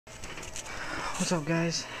What's up,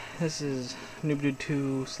 guys? This is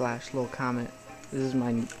Noob2 / lilcomet. This is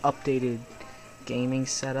my updated gaming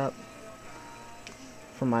setup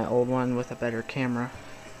from my old one with a better camera.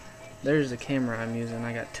 There's the camera I'm using.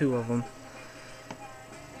 I got two of them.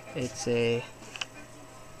 It's a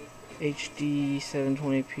HD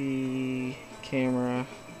 720p camera.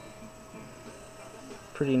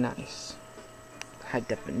 Pretty nice. High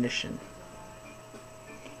definition.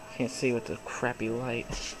 Can't see with the crappy light,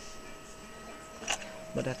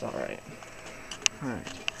 but that's alright. Alright.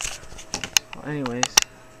 Well, anyways,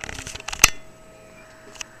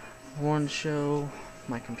 I wanted to show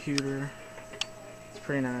my computer. It's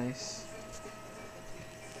pretty nice.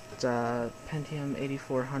 It's a Pentium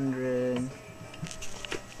 8400.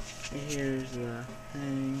 Here's the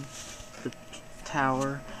thing, the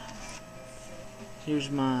tower.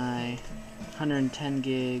 Here's my 110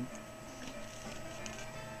 gig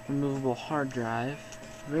removable hard drive.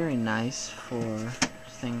 Very nice for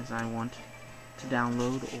things I want to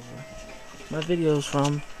download or my videos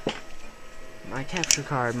from. My capture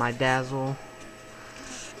card, my Dazzle.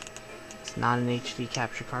 It's not an HD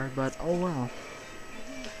capture card, but oh well.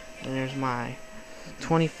 And there's my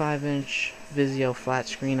 25-inch Vizio flat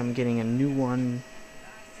screen. I'm getting a new one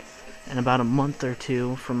in about a month or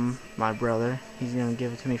two from my brother. He's gonna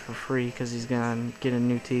give it to me for free because he's gonna get a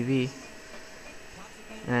new TV.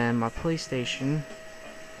 And my PlayStation.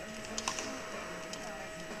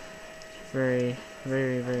 Very,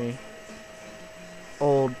 very, very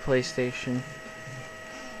old PlayStation.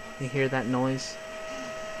 You hear that noise?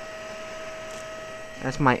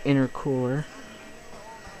 That's my intercooler.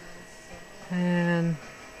 And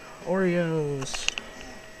Oreos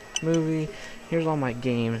movie. Here's all my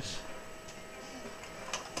games.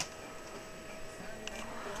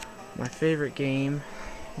 My favorite game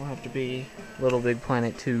will have to be Little Big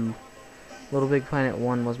Planet 2. Little Big Planet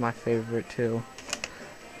 1 was my favorite too.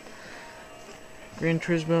 Gran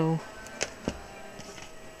Turismo,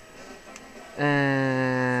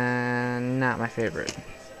 and not my favorite.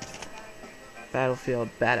 Battlefield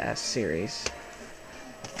Badass series.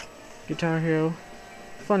 Guitar Hero,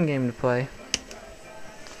 fun game to play.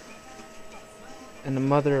 And the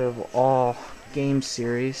mother of all game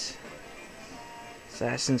series,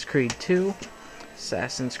 Assassin's Creed 2,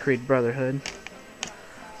 Assassin's Creed Brotherhood,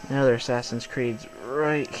 and other Assassin's Creeds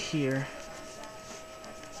right here.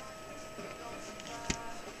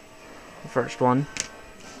 The first one,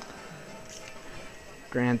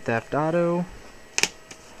 Grand Theft Auto,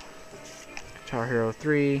 Guitar Hero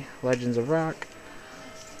 3, Legends of Rock,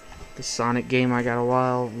 the Sonic game I got a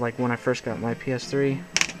while, like when I first got my PS3,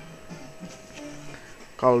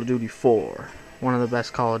 Call of Duty 4, one of the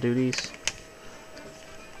best Call of Duties.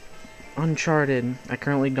 Uncharted, I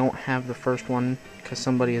currently don't have the first one because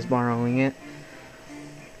somebody is borrowing it.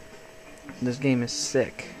 This game is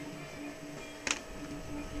sick.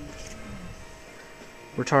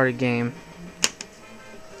 Retarded game.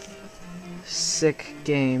 Sick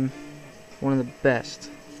game. One of the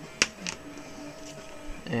best.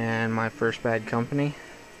 And My First Bad Company.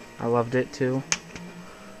 I loved it too.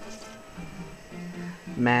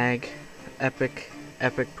 Mag. Epic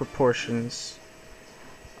proportions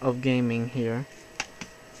of gaming here.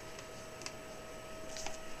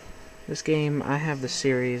 This game, I have the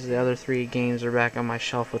series. The other three games are back on my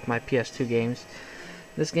shelf with my PS2 games.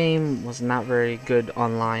 This game was not very good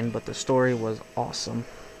online, but the story was awesome.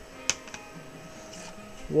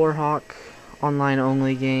 Warhawk, online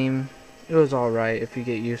only game. It was alright if you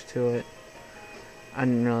get used to it. I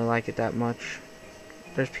didn't really like it that much.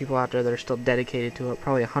 There's people out there that are still dedicated to it.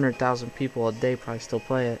 Probably 100,000 people a day probably still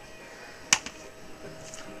play it.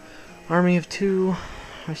 Army of Two,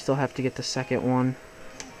 I still have to get the second one.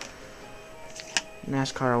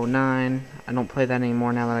 NASCAR 09, I don't play that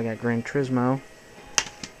anymore now that I got Gran Turismo.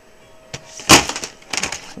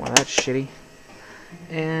 Wow, that's shitty.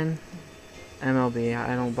 And MLB,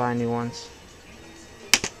 I don't buy new ones.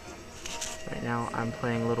 Right now I'm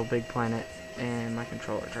playing Little Big Planet and my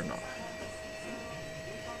controller turned off.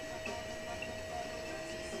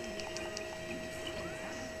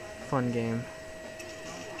 Fun game.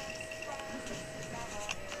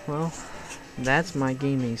 Well, that's my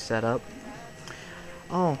gaming setup.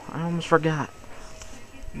 Oh, I almost forgot.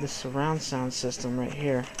 This surround sound system right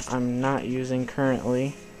here, I'm not using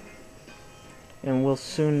currently. And will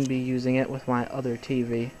soon be using it with my other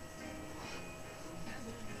TV.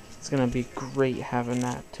 It's gonna be great having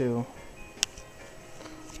that too.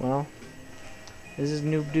 Well, this is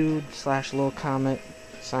Noob2 / lilcomet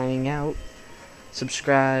signing out.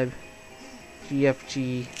 Subscribe.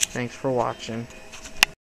 GFG. Thanks for watching.